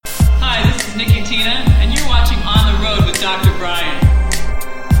is Nikki Tina, and you're watching On the Road with Dr. Brian.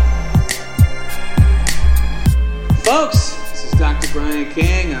 Folks, this is Dr. Brian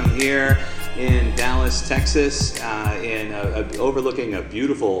King. I'm here in Dallas, Texas, overlooking a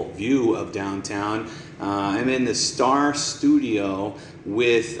beautiful view of downtown. I'm in the Star Studio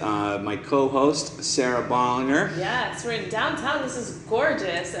with my co-host, Sarah Bollinger. Yes, we're in downtown. This is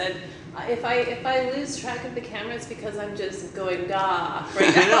gorgeous. And if I lose track of the camera, it's because I'm just going right now.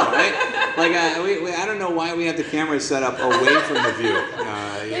 I know, right? Like, I don't know why we have the camera set up away from the view.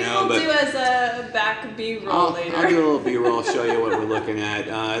 Maybe we'll do as a back B-roll later. I'll do a little B-roll, show you what we're looking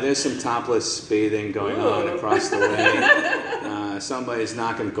at. There's some topless bathing going on across the way. Somebody's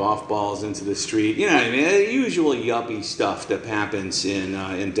knocking golf balls into the street. You know what I mean? The usual yuppie stuff that happens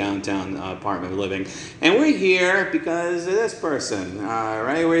in downtown apartment living. And we're here because of this person,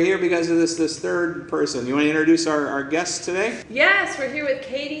 right? We're here because of this third person. You want to introduce our guest today? Yes, we're here with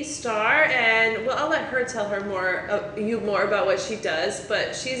Katie Starr, and well, I'll let her tell her more about what she does,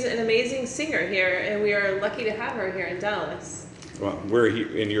 but she's an amazing singer here, and we are lucky to have her here in Dallas. Well, we're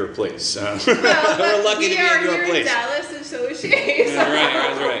here in your place. Well, we're lucky to be in your place. We are here in Dallas, and so is she.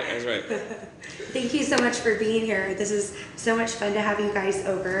 That's right. Thank you so much for being here. This is so much fun to have you guys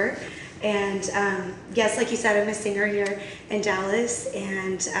over. And yes, like you said, I'm a singer here in Dallas,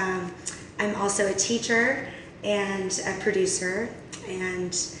 and I'm also a teacher and a producer,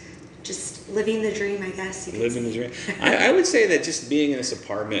 and just living the dream, I guess. Living the dream. I would say that just being in this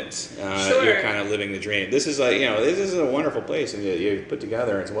apartment, you're kind of living the dream. This is this is a wonderful place, and you put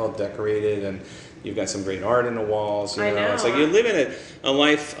together. It's well decorated, and you've got some great art in the walls. You know, it's like you're living a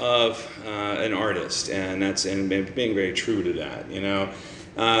life of an artist, and being very true to that. You know.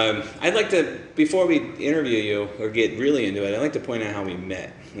 I'd like to, before we interview you or get really into it, I'd like to point out how we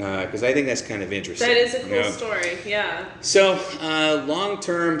met, because I think that's kind of interesting. That is a cool story, yeah. So,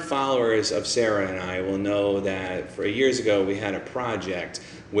 long-term followers of Sarah and I will know that years ago we had a project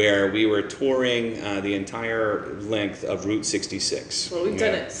where we were touring the entire length of Route 66. Well, we've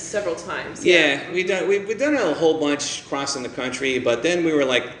done it several times. Yeah, we've done a whole bunch crossing the country, but then we were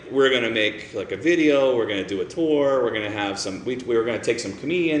like, we're going to make like a video, we're going to do a tour, we're going to have we were going to take some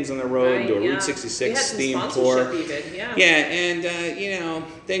comedians on the road, and do a Route 66 themed tour. Even, yeah, and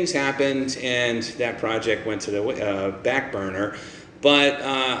things happened, and that project went to the back burner. But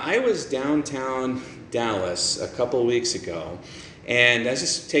I was downtown Dallas a couple weeks ago, and I was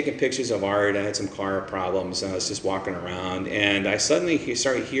just taking pictures of art. I had some car problems, and I was just walking around, and I suddenly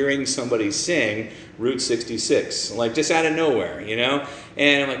started hearing somebody sing Route 66, like just out of nowhere, you know.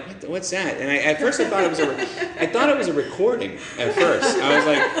 And I'm like, what's that? And at first I thought it was a recording. At first, I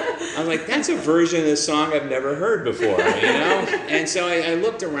was like, that's a version of this song I've never heard before, you know. And so I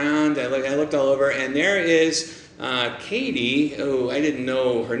looked around, I looked all over, and there is Katie, who I didn't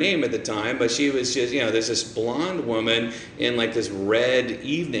know her name at the time, but she was just, there's this blonde woman in like this red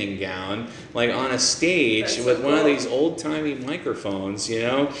evening gown, like on a stage with one of these old-timey microphones,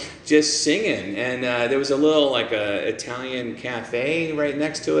 just singing. And there was a little like a Italian cafe right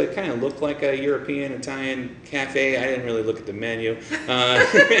next to it. Kind of looked like a European Italian cafe. I didn't really look at the menu.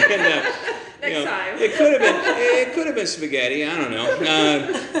 Next time. It could have been spaghetti. I don't know.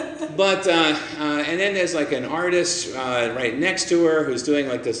 And then there's like an artist right next to her who's doing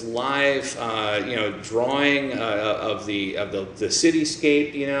like this live, drawing of the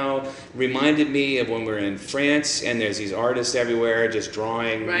cityscape. Reminded me of when we were in France, and there's these artists everywhere just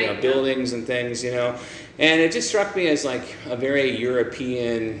drawing buildings and things. And it just struck me as like a very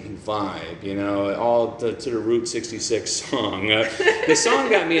European vibe, all to the Route 66 song. The song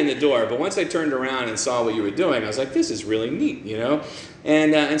got me in the door, but once I turned around and saw what you were doing, I was like, this is really neat,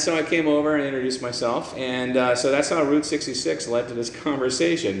 And so I came over and introduced myself, and so that's how Route 66 led to this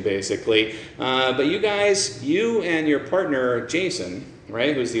conversation, basically. But you guys, you and your partner, Jason,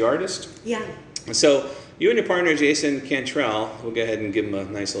 right, who's the artist? Yeah. So you and your partner, Jason Cantrell, we'll go ahead and give him a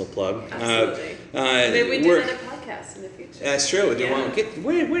nice little plug. Absolutely. Maybe we do another podcast in the future. That's true. Yeah.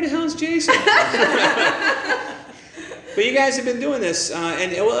 Where the hell is Jason? But you guys have been doing this,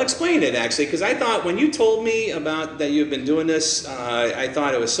 and we'll explain it actually, because I thought when you told me about that you've been doing this, I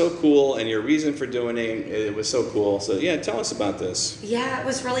thought it was so cool, and your reason for doing it was so cool. So yeah, tell us about this. Yeah, it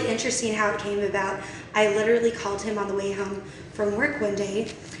was really interesting how it came about. I literally called him on the way home from work one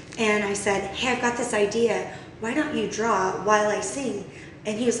day, and I said, hey, I've got this idea. Why don't you draw while I sing?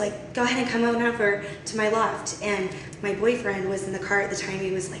 And he was like, go ahead and come on over to my loft. And my boyfriend was in the car at the time.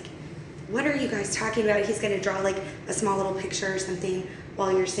 He was like, what are you guys talking about? He's going to draw like a small little picture or something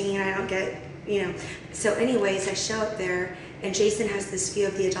while you're singing. I don't get, So anyways, I show up there, and Jason has this view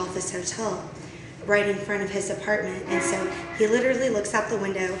of the Adolphus Hotel. right in front of his apartment. And so he literally looks out the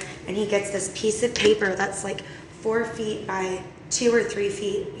window and he gets this piece of paper that's like 4 feet by 2 or 3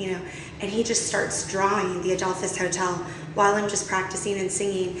 feet, you know, and he just starts drawing the Adolphus Hotel while I'm just practicing and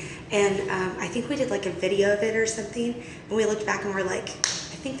singing. And I think we did like a video of it or something, and we looked back and we're like,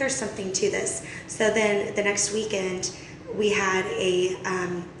 I think there's something to this. So then the next weekend we had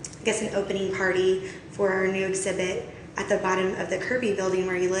I guess an opening party for our new exhibit at the bottom of the Kirby building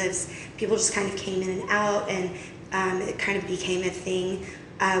where he lives. People just kind of came in and out, and it kind of became a thing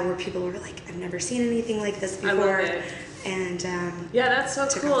where people were like, I've never seen anything like this before. I love it. And yeah, that's so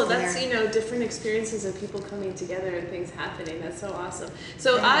took cool. off from That's, there. you know, different experiences of people coming together and things happening. That's so awesome.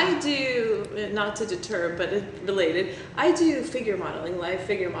 So I do, not to deter, but related, I do figure modeling, live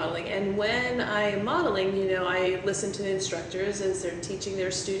figure modeling. And when I'm modeling, you know, I listen to the instructors as they're teaching their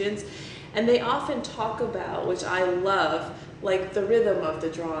students. And they often talk about, which I love, like the rhythm of the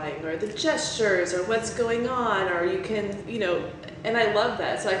drawing or the gestures or what's going on, or you can, you know, and I love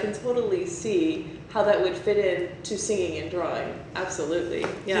that. So I can totally see how that would fit in to singing and drawing. Absolutely.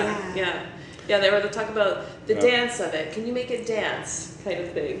 Yeah. They were to talk about the dance of it. Can you make it dance kind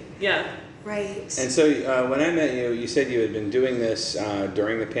of thing? Yeah. right. And so when I met you, you said you had been doing this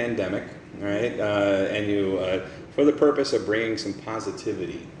during the pandemic, right? And you, for the purpose of bringing some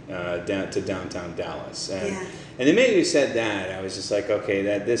positivity down to downtown Dallas. And the minute you said that, I was just like, okay,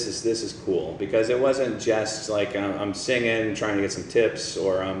 this is cool, because it wasn't just like I'm singing, trying to get some tips,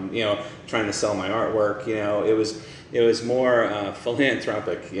 or I'm trying to sell my artwork. It was more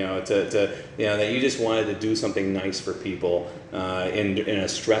philanthropic. That you just wanted to do something nice for people in a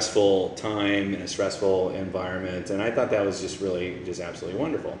stressful time, in a stressful environment, and I thought that was just absolutely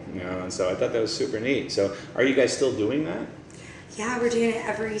wonderful. And so I thought that was super neat. So are you guys still doing that? Yeah, we're doing it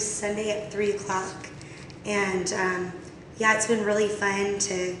every Sunday at 3 o'clock. And it's been really fun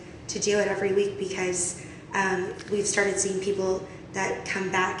to do it every week, because we've started seeing people that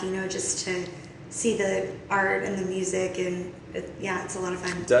come back, just to see the art and the music, and it's a lot of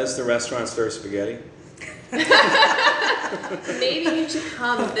fun. Does the restaurant serve spaghetti? Maybe you should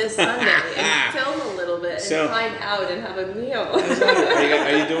come this Sunday and film a little bit and find out and have a meal.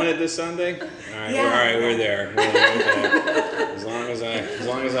 Are you doing it this Sunday? All right, we're there. As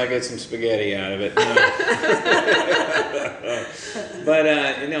long as I get some spaghetti out of it. But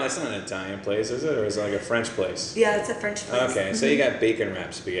it's not an Italian place, is it, or is it like a French place? Yeah, it's a French place. Okay, so you got bacon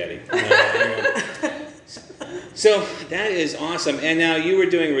wrapped spaghetti. So that is awesome. And now you were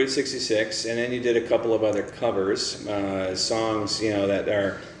doing Route 66, and then you did a couple of other covers, songs, that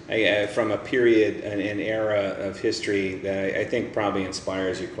are from a period and era of history that I think probably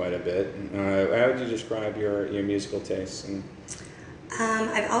inspires you quite a bit. How would you describe your musical tastes?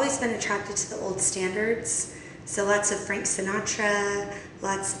 I've always been attracted to the old standards, so lots of Frank Sinatra,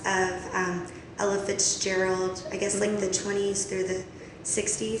 lots of Ella Fitzgerald, I guess like the 20s through the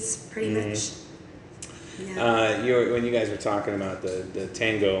 60s, pretty much. Yeah. When you guys were talking about the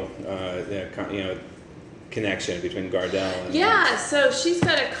tango, connection between Gardel and... So she's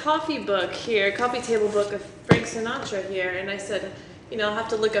got a coffee table book of Frank Sinatra here, and I said, I'll have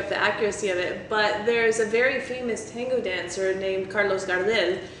to look up the accuracy of it, but there's a very famous tango dancer named Carlos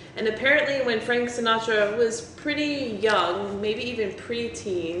Gardel, and apparently when Frank Sinatra was pretty young, maybe even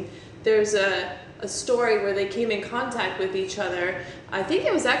pre-teen, there's a story where they came in contact with each other. I think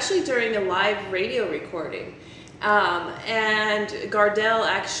it was actually during a live radio recording. And Gardel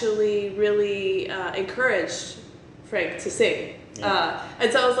actually really encouraged Frank to sing.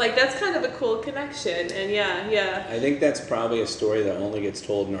 And so I was like, that's kind of a cool connection. And I think that's probably a story that only gets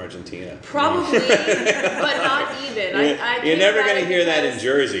told in Argentina. Probably, but not even. You're never going to hear that in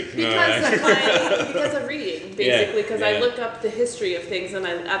Jersey. Because of reading, basically, because I look up the history of things and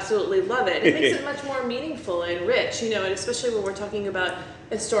I absolutely love it. It makes it much more meaningful and rich, and especially when we're talking about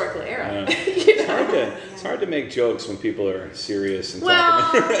historical era. It's hard to make jokes when people are serious and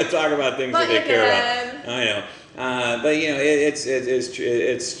talk about things that they care about. I know. But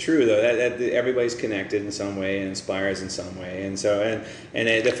it's true though that everybody's connected in some way and inspires in some way, and so and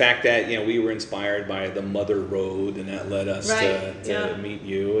the fact that we were inspired by the Mother Road, and that led us to meet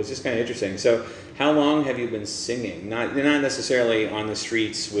you. It's just kind of interesting. So how long have you been singing? Not necessarily on the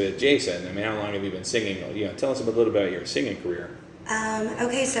streets with Jason. I mean, how long have you been singing? Tell us a little bit about your singing career.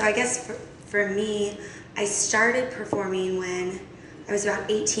 Okay, so I guess for me, I started performing when I was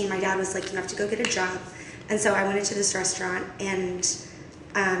about 18. My dad was like, you have to go get a job. And so I went into this restaurant, and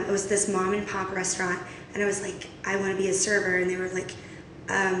it was this mom and pop restaurant, and I was like, I want to be a server, and they were like,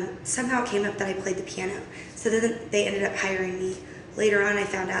 somehow it came up that I played the piano. So then they ended up hiring me. Later on, I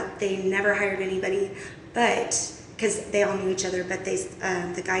found out they never hired anybody, but because they all knew each other, but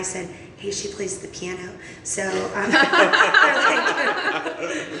the guy said, hey, she plays the piano. So,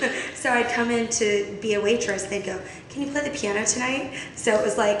 so I'd come in to be a waitress. They'd go, can you play the piano tonight? So it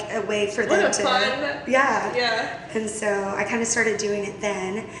was like a way for them What a to, fun. yeah. Yeah. And so I kind of started doing it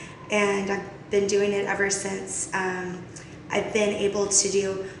then, and I've been doing it ever since. I've been able to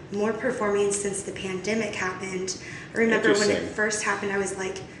do more performing since the pandemic happened. I remember when it Interesting. first happened, I was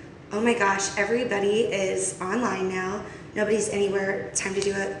like, oh my gosh, everybody is online now. Nobody's anywhere. Time to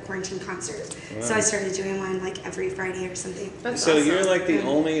do a quarantine concert. So I started doing one like every Friday or something. That's So awesome. you're like the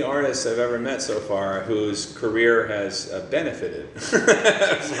only artist I've ever met so far whose career has benefited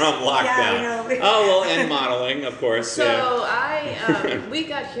from lockdown. Yeah, I know. Oh well, and modeling, of course. So yeah. we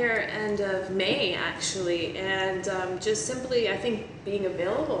got here end of May actually, and just simply I think being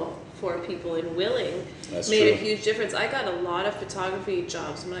available for people and willing That's made a true. huge difference. I got a lot of photography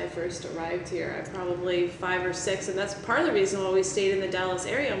jobs when I first arrived here. I probably 5 or 6, and that's part of the reason why we stayed in the Dallas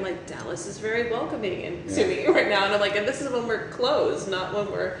area. I'm like, Dallas is very welcoming and to me right now, and I'm like, and this is when we're closed, not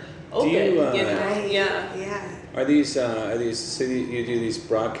when we're open. you, know? Right? Yeah. Yeah. Are these so you do these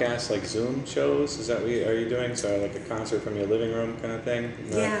broadcasts like Zoom shows? Is that what are you doing? So like a concert from your living room kind of thing?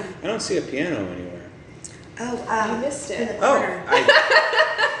 No. Yeah. I don't see a piano anywhere. Oh, You missed it. in the Oh, corner.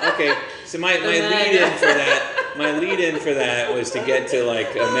 okay. So my lead in for that was to get to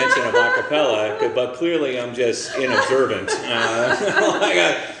like a mention of acapella, but clearly I'm just inobservant.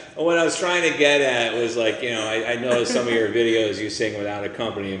 What I was trying to get at was like, I know some of your videos you sing without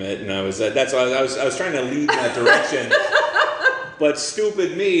accompaniment, and I was that's why I was trying to lead in that direction. But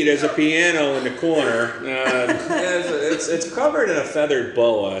stupid me, there's a piano in the corner. It's covered in a feathered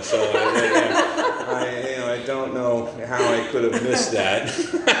boa, so I don't know how I could have missed that.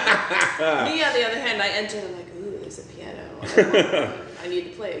 Me, on the other hand, I entered and I'm like, ooh, there's a piano. I need to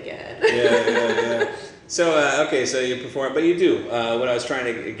play again. Yeah. So okay, so you perform, but you do. What I was trying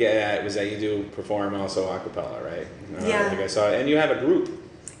to get at was that you do perform also a cappella, right? Yeah. Like I saw, and you have a group.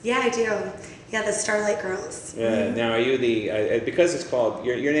 Yeah, I do. Yeah, the Starlight Girls. Yeah. Now, are you the because it's called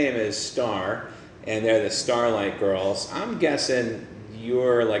your name is Star, and they're the Starlight Girls. I'm guessing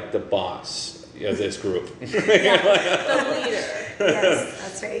you're like the boss of this group. The leader. Yes,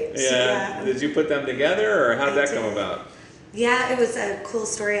 that's right. Yeah. Did you put them together, or how did I that come did. about? Yeah, it was a cool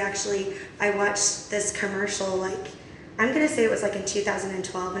story actually. I watched this commercial like I'm gonna say it was like in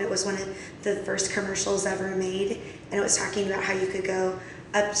 2012, and it was one of the first commercials ever made, and it was talking about how you could go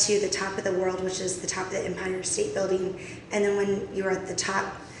up to the top of the world, which is the top of the Empire State Building, and then when you were at the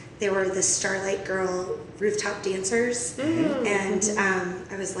top, they were the Starlight Girl rooftop dancers, and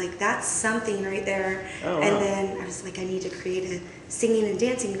I was like, that's something right there. Oh, wow. And then I was like, I need to create a singing and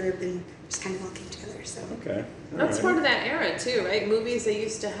dancing group, and just kind of all came together. So Okay. That's All part right. of that era too, right? Movies they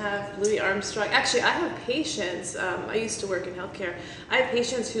used to have Louis Armstrong. Actually, I have patients. I used to work in healthcare. I have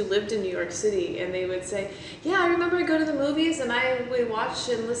patients who lived in New York City, and they would say, "Yeah, I remember I go to the movies and I would watch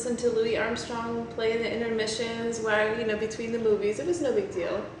and listen to Louis Armstrong play in the intermissions, where between the movies, it was no big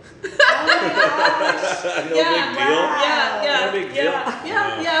deal." No Yeah. big deal. Yeah, No big deal.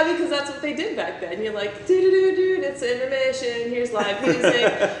 yeah, because that's what they did back then. You're like, dude, it's intermission. Here's live music.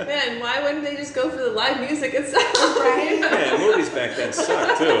 Man, why wouldn't they just go for the live music itself? Right. Yeah, movies back then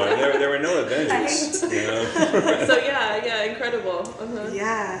sucked too. There were no Avengers. Right. You know? So yeah, incredible. Uh-huh.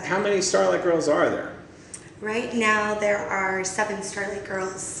 yeah. How many Starlight Girls are there? Right now there are 7 Starlight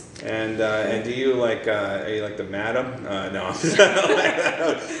Girls. And do you like? Are you like the madam? No.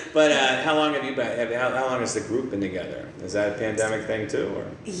 But how long have you been? How long has the group been together? Is that a pandemic thing too, or?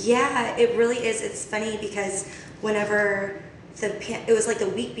 Yeah, it really is. It's funny because whenever it was like the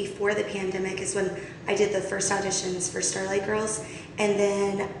week before the pandemic is when I did the first auditions for Starlight Girls, and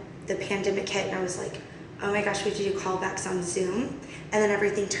then the pandemic hit, and I was like, oh my gosh, we have to do callbacks on Zoom, and then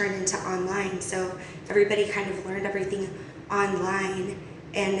everything turned into online. So everybody kind of learned everything online,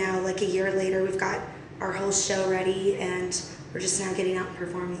 and now like a year later, we've got our whole show ready, and we're just now getting out and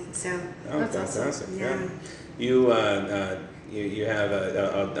performing. So Oh, That's fantastic! awesome. Yeah. You have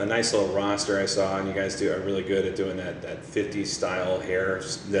a nice little roster I saw, and you guys are really good at doing that 50s style hair.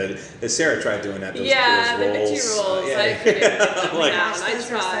 That Sarah tried doing that. Those The rolls. Bitchy rolls. Yeah. I couldn't get them Like- down. Gosh, I those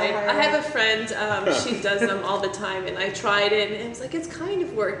were so tried. hard. I have a friend. She does them all the time, and I tried it, and I was like, it's kind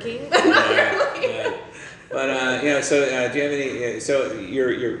of working. Yeah. But so do you have any? So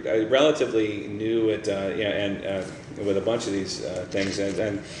you're relatively new at and with a bunch of these things,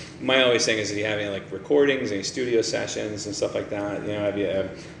 and my always thing is, if you have any like recordings, any studio sessions and stuff like that, have you,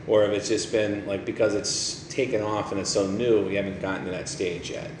 or if it's just been like because it's taken off and it's so new, you haven't gotten to that stage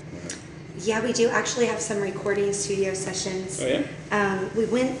yet. yeah, we do actually have some recording studio sessions. Oh yeah. We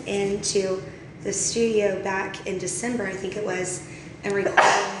went into the studio back in December, I think it was, and recorded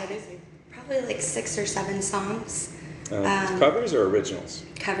probably like 6 or 7 songs. Covers or originals?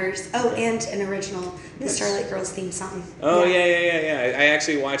 Covers. Oh, and an original, the Starlight Girls theme song. Oh, yeah. I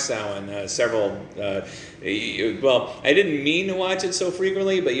actually watched that one several. Well, I didn't mean to watch it so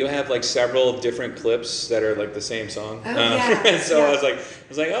frequently, but you have like several different clips that are like the same song. Oh, yeah. So yeah. I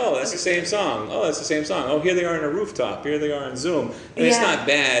was like, oh, that's the same song. Oh, that's the same song. Oh, here they are on a rooftop. Here they are on Zoom. And it's not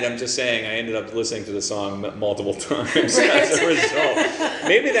bad. I'm just saying I ended up listening to the song multiple times as a result.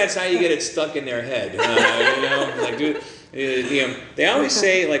 Maybe that's how you get it stuck in their head. You know, like they always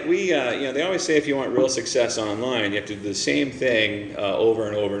say, like they always say if you want real success online, you have to do the same thing over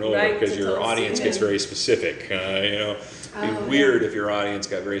and over and over because your audience gets very specific. You know, it'd be weird if your audience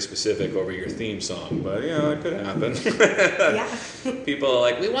got very specific over your theme song, but you know, it could happen. People are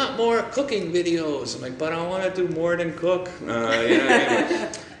like, we want more cooking videos. I'm like, but I want to do more than cook. You know what I mean?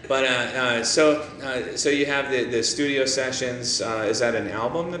 But so you have the studio sessions. Is that an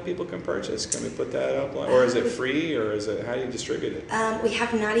album that people can purchase? Can we put that up, or is it free, or is it how do you distribute it? We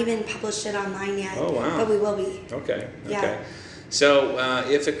have not even published it online yet. Oh wow! But we will be. Okay. Yeah. Okay. So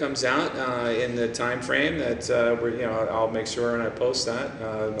if it comes out in the time frame that I'll make sure and I post that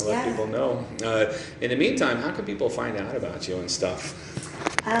to let people know. In the meantime, how can people find out about you and stuff?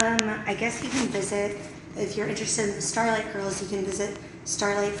 I guess you can visit, if you're interested in the Starlight Girls, you can visit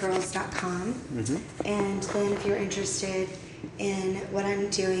starlightgirls.com. Mm-hmm. And then if you're interested in what I'm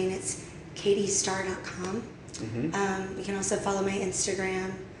doing, it's katiestar.com. Mm-hmm. You can also follow my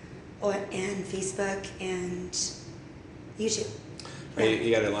Instagram and Facebook and YouTube. Yeah.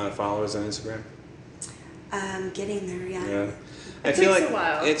 You got a lot of followers on Instagram? Getting there, yeah. I takes feel like a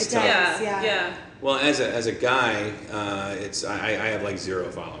while. It's It tough. does, Yeah. Well, as a guy, I have like 0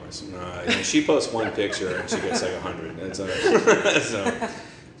 followers. She posts one picture and she gets like 100. So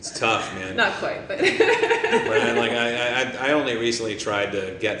it's tough, man. Not quite, but. But I only recently tried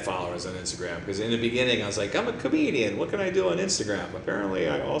to get followers on Instagram because in the beginning I was like, I'm a comedian. What can I do on Instagram? Apparently,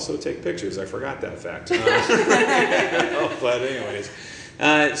 I also take pictures. I forgot that fact. But anyways,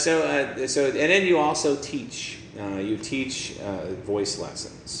 so and then you also teach. You teach voice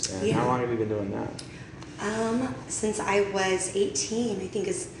lessons. And how long have you been doing that? Since I was 18, I think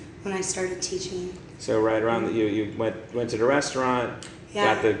is when I started teaching. So right around you went to the restaurant.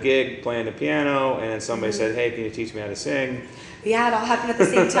 Yeah. Got the gig playing the piano, and then somebody said, "Hey, can you teach me how to sing?" Yeah, it all happened at the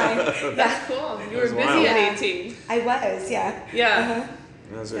same time. That's cool. You were busy wild. at 18. I was, yeah. Yeah.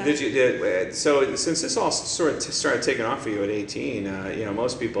 So since this all sort of started taking off for you at 18,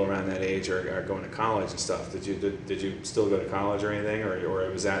 most people around that age are going to college and stuff. Did you still go to college or anything,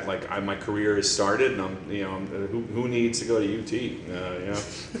 or was that like my career has started and who needs to go to UT?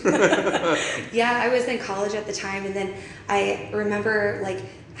 Yeah, I was in college at the time, and then I remember like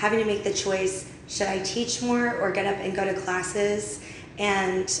having to make the choice: should I teach more or get up and go to classes?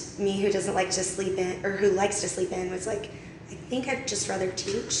 And me, who doesn't like to sleep in, or who likes to sleep in, was like, I think I'd just rather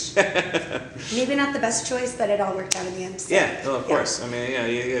teach. Maybe not the best choice, but it all worked out in the end. So, well, of course. I mean,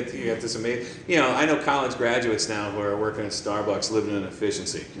 you got this amazing. I know college graduates now who are working at Starbucks, living in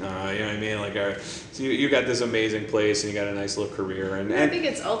efficiency. You know what I mean? Like, so you got this amazing place, and you got a nice little career. And I think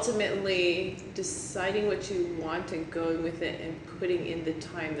it's ultimately deciding what you want and going with it and putting in the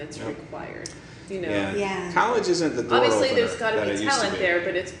time that's required. Yeah. College isn't the door Obviously, opener there's got to that be it used to talent be. there,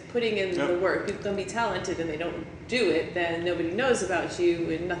 but it's putting in the work. People can be talented and they don't do it, then nobody knows about you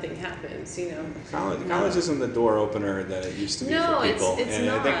and nothing happens. College isn't the door opener that it used to be for people. It's and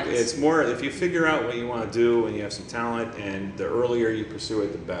not. I think it's more if you figure out what you want to do and you have some talent, and the earlier you pursue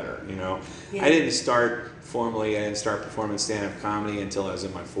it, the better. Yeah. I didn't start performing stand-up comedy until I was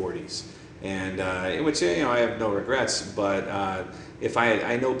in my 40s, and which I have no regrets, but.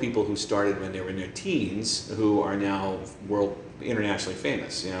 I know people who started when they were in their teens who are now internationally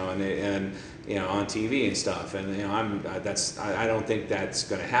famous, and on TV and stuff, and I don't think that's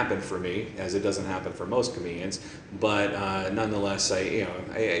going to happen for me, as it doesn't happen for most comedians, but nonetheless, the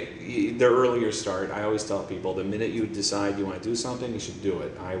earlier start. I always tell people the minute you decide you want to do something, you should do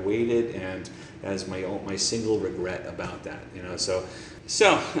it. I waited, and that's my single regret about that,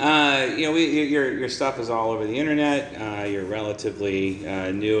 So, your stuff is all over the internet. You're relatively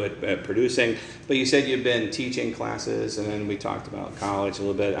new at producing, but you said you've been teaching classes, and then we talked about college a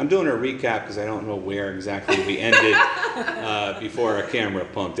little bit. I'm doing a recap because I don't know where exactly we ended before our camera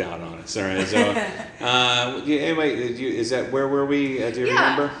punked out on us. All right, so anyway, is that where were we? Do you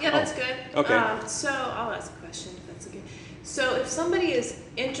remember? Yeah, that's good. Okay. So I'll ask a question if that's okay. So if somebody is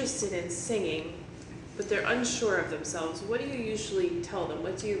interested in singing, but they're unsure of themselves, what do you usually tell them?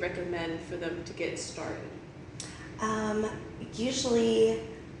 What do you recommend for them to get started? Usually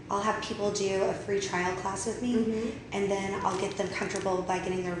I'll have people do a free trial class with me, and then I'll get them comfortable by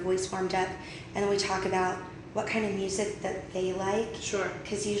getting their voice warmed up, and then we talk about what kind of music that they like. Sure.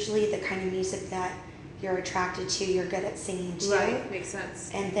 Because usually the kind of music that you're attracted to, you're good at singing too. Right, makes sense.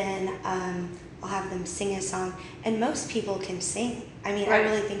 And then I'll have them sing a song, and most people can sing. I mean, Right. I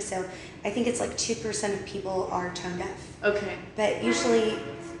really think so. I think it's like 2% of people are tone deaf. Okay. But usually,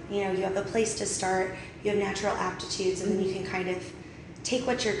 you know, you have a place to start, you have natural aptitudes, and then you can kind of take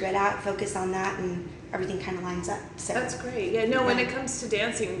what you're good at, focus on that, and everything kind of lines up. So That's great. Yeah, no, when Yeah. it comes to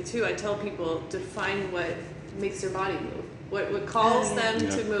dancing too, I tell people to find what makes their body move, what calls them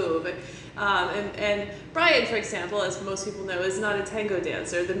to move. And Brian, for example, as most people know, is not a tango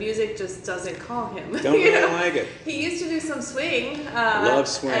dancer. The music just doesn't call him. Don't you really know? like it. He used to do some swing. Love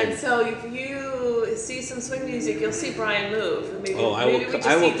swing. And so if you see some swing music, you'll see Brian move. Maybe, Oh, I maybe will. we just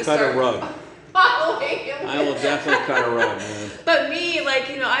I will need to cut a start rug. following him. I will definitely cut a rug, man. But me, like,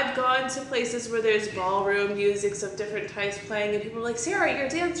 you know, I've gone to places where there's ballroom musics of different types playing, and people are like, Sarah, you're a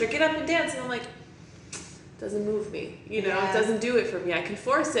dancer, get up and dance. And I'm like, doesn't move me, you know, Yeah. it doesn't do it for me. I can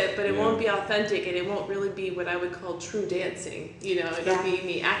force it, but it Yeah. won't be authentic, and it won't really be what I would call true dancing. You know, it'll Yeah. be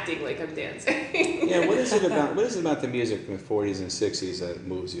me acting like I'm dancing. Yeah, what is it about the music from the 40s and 60s that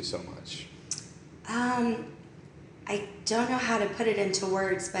moves you so much? I don't know how to put it into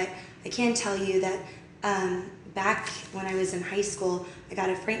words, but I can tell you that back when I was in high school, I got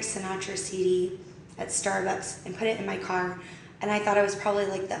a Frank Sinatra CD at Starbucks and put it in my car, and I thought I was probably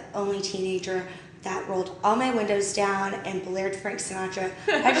like the only teenager that rolled all my windows down and blared Frank Sinatra.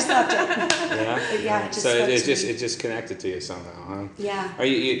 I just loved it. Yeah. Yeah, it just So spoke it to just me. it just connected to you somehow, huh? Yeah. Do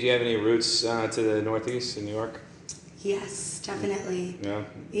you have any roots to the Northeast in New York? Yes, definitely. Yeah.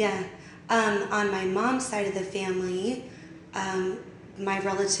 Yeah. On my mom's side of the family, my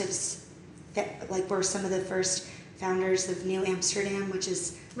relatives were some of the first founders of New Amsterdam, which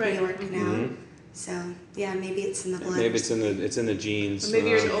is Right. New York now. Mhm. So yeah, maybe it's in the blood. Maybe it's in the genes. Maybe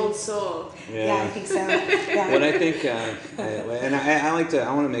you're an old soul. Yeah, I think so. Yeah. What I think, and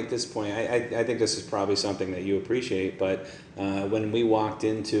I want to make this point. I think this is probably something that you appreciate. But when we walked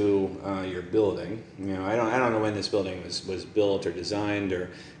into your building, you know, I don't know when this building was built or designed, or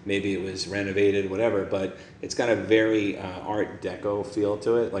maybe it was renovated, whatever. But it's got a very Art Deco feel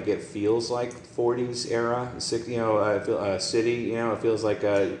to it. Like it feels like 40s era, city. You know, it feels like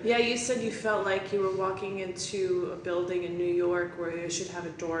a. Yeah, you said you felt like you were walking into a building in New York where you should have a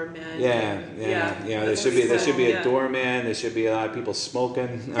doorman. Yeah. There should be a doorman. There should be a lot of people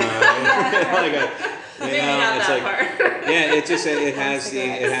smoking. Maybe not it's that like, part. yeah,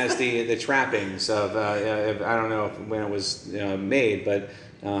 it has the trappings of I don't know when it was made, but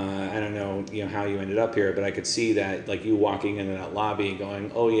I don't know how you ended up here, but I could see that, like, you walking into that lobby and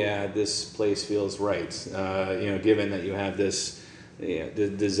going, oh yeah, this place feels right. Given that you have this. The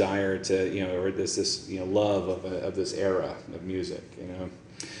desire to or this love of this era of music,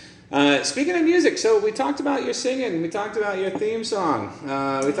 Speaking of music, so we talked about your singing, we talked about your theme song,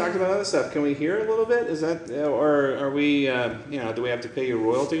 we talked about other stuff. Can we hear a little bit? Is that, or are we, do we have to pay you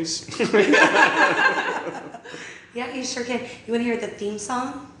royalties? Yeah, you sure can. You want to hear the theme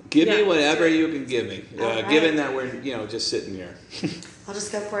song? Give me Yeah, whatever sure. you can give me, All right. given that we're just sitting here. I'll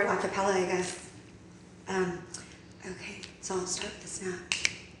just go for it a cappella, I guess. Okay, so I'll start with this now.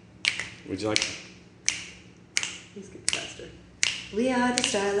 Would you like? Please get faster. We are the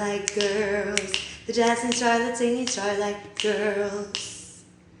Starlight Girls, the dancing starlight singing Starlight Girls.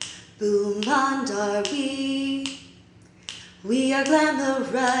 Boom blonde are we. We are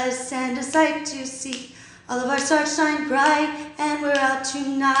glamorous and a sight to see. All of our stars shine bright and we're out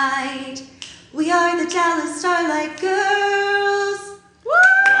tonight. We are the Dallas Starlight Girls.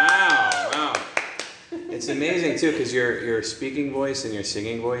 Wow. It's amazing too, because your speaking voice and your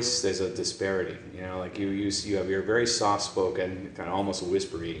singing voice, there's a disparity. Like you have your very soft spoken, kind of almost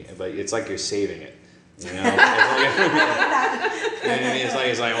whispery, but it's like you're saving it. It's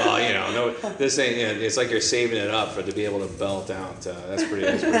like well, no, this ain't. It's like you're saving it up to be able to belt out. That's pretty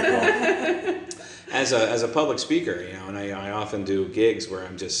cool. As a public speaker, and I often do gigs where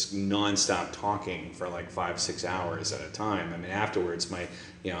I'm just nonstop talking for like 5-6 hours at a time. I mean, afterwards, I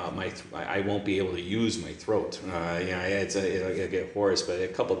won't be able to use my throat. It'll get hoarse, but a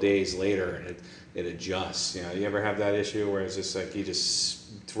couple days later, it adjusts. You ever have that issue where it's just like you just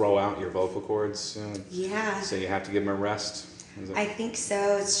throw out your vocal cords? Yeah. So you have to give them a rest. I think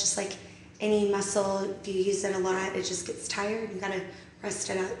so. It's just like any muscle, if you use it a lot, it just gets tired. You gotta rest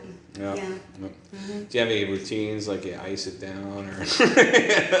it out. Yeah. Mm-hmm. Do you have any routines, like you ice it down, or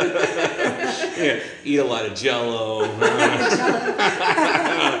eat a lot of Jell-O?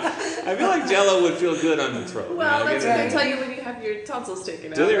 I feel like Jello would feel good on the throat. Well, that's what Get they it tell in. you when you have your tonsils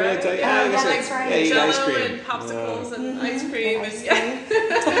taken out. Do they really right? tell you? Yeah, I guess that's right. Yeah, you eat ice Jello cream. and popsicles and Yeah. ice cream Ice and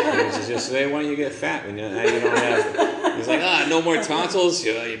yeah. It's just say, why don't you get fat when you don't have? He's like, no more tonsils.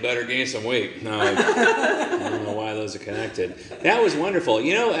 Yeah, you better gain some weight. No, I don't know why those are connected. That was wonderful.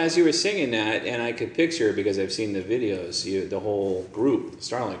 You know, as you were singing that, and I could picture because I've seen the videos, the whole group,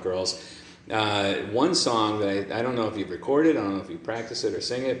 Starlight Girls. One song that I don't know if you've recorded, I don't know if you practice it or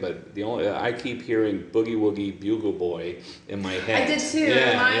sing it, but I keep hearing Boogie Woogie Bugle Boy in my head. I did too.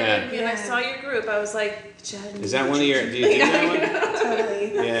 Yeah. When I saw your group, I was like, Jen. Is that one of your? Do you do that one?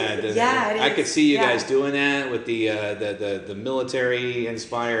 Totally. Yeah, Yeah, it I is. could see you Yeah. guys doing that with the military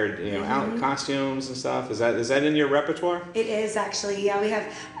inspired out costumes and stuff. Is that in your repertoire? It is actually, yeah. We have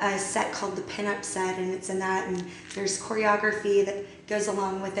a set called the Pinup Set, and it's in that, and there's choreography that goes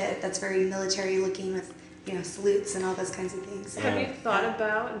along with it. That's very military looking with salutes and all those kinds of things. Have you thought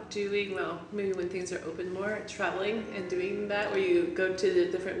about doing, maybe when things are open more, traveling and doing that, where you go to the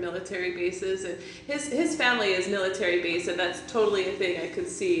different military bases? And his family is military based, and that's totally a thing I could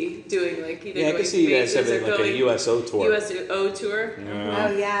see doing, like either Yeah, I going could see to you guys bases having or like a going USO tour. USO tour. Yeah.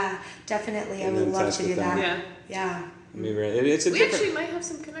 Oh yeah, definitely. I And would then love test to do with them. that. Yeah. Yeah. Maybe it's a We different. actually might have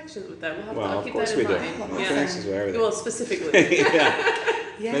some connections with them. We'll have Well, to of keep course that we in do. mind. We're Yeah. connections with everything. Well, specifically. Yeah.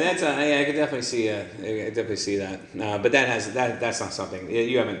 Yeah. But that's I could definitely see that. But that's not something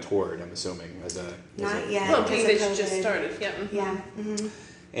you haven't toured. I'm assuming as a Not yet. Well, because being of that you just COVID. started. Yeah. Yeah. Hmm.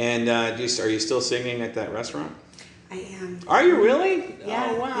 And are you still singing at that restaurant? I am. Are you really?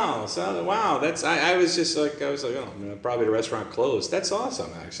 Yeah. Oh wow! So wow, that's I was like probably the restaurant closed. That's awesome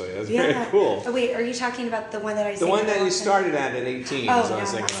actually. That's Yeah. very cool. Oh, wait, are you talking about the one that I The sang one that you about? started at 18. Oh, so I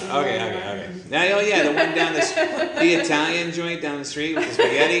was no, thinking, not okay. singing. Now, oh yeah, the one down the Italian joint down the street with the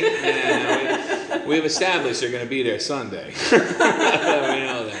spaghetti. And we've established they're going to be there Sunday. We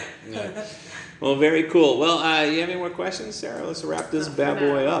know that. Yeah. Well, very cool. Well, you have any more questions, Sarah? Let's wrap this bad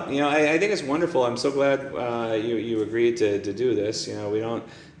boy up. I think it's wonderful. I'm so glad you agreed to do this.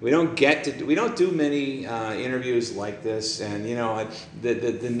 We don't do many interviews like this, and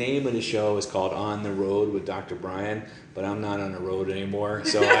the name of the show is called On the Road with Dr. Brian, but I'm not on the road anymore,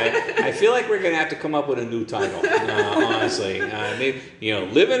 so I feel like we're gonna have to come up with a new title. Honestly, maybe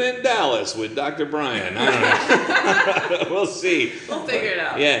Living in Dallas with Dr. Brian. I don't know. We'll see. We'll figure it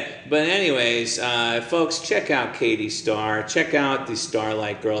out. Yeah, but anyways, folks, check out Katie Starr. Check out the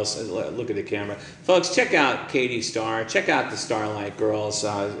Starlight Girls. Look at the camera, folks. Check out Katie Starr. Check out the Starlight Girls.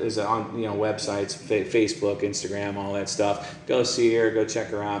 Is on websites, Facebook, Instagram, all that stuff. Go see her. Go check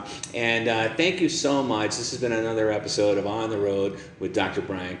her out. And thank you so much. This has been another episode of On the Road with Dr.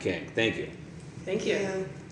 Brian King. Thank you. Thank you.